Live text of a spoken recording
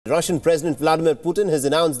Russian President Vladimir Putin has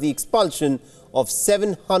announced the expulsion of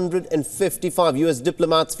 755 U.S.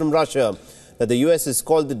 diplomats from Russia. Now, the U.S. has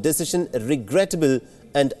called the decision regrettable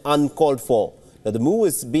and uncalled for. Now, the move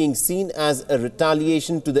is being seen as a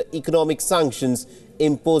retaliation to the economic sanctions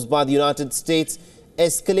imposed by the United States,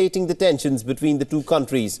 escalating the tensions between the two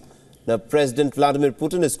countries. Now, President Vladimir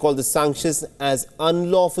Putin has called the sanctions as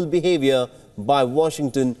unlawful behavior by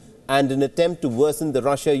Washington and an attempt to worsen the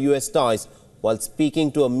Russia-U.S. ties. While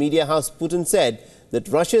speaking to a media house, Putin said that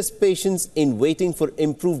Russia's patience in waiting for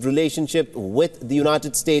improved relationship with the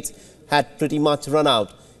United States had pretty much run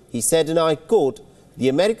out. He said, and I quote, "The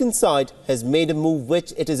American side has made a move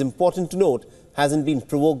which, it is important to note, hasn't been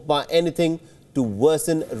provoked by anything to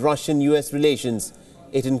worsen Russian-US relations.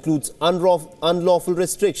 It includes unlawful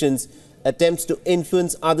restrictions, attempts to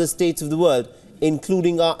influence other states of the world,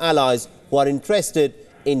 including our allies who are interested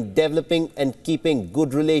in developing and keeping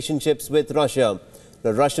good relationships with Russia."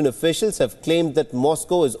 The Russian officials have claimed that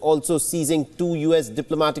Moscow is also seizing 2 U.S.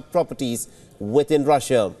 diplomatic properties within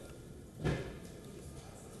Russia.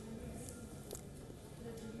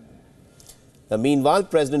 Now, meanwhile,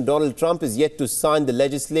 President Donald Trump is yet to sign the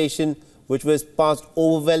legislation which was passed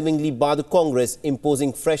overwhelmingly by the Congress,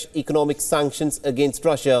 imposing fresh economic sanctions against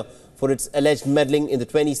Russia for its alleged meddling in the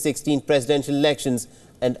 2016 presidential elections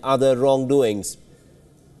and other wrongdoings.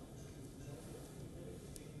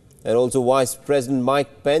 And also, Vice President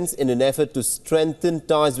Mike Pence, in an effort to strengthen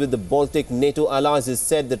ties with the Baltic NATO allies, has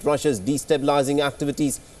said that Russia's destabilizing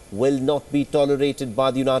activities will not be tolerated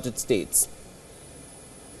by the United States.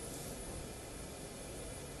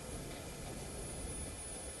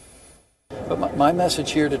 But my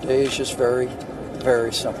message here today is just very,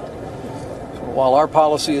 very simple. While our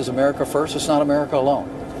policy is America first, it's not America alone.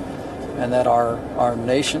 And that our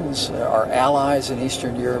nations, our allies in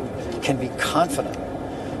Eastern Europe can be confident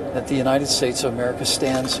that the United States of America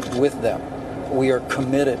stands with them. We are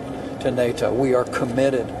committed to NATO. We are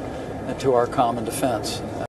committed to our common defense.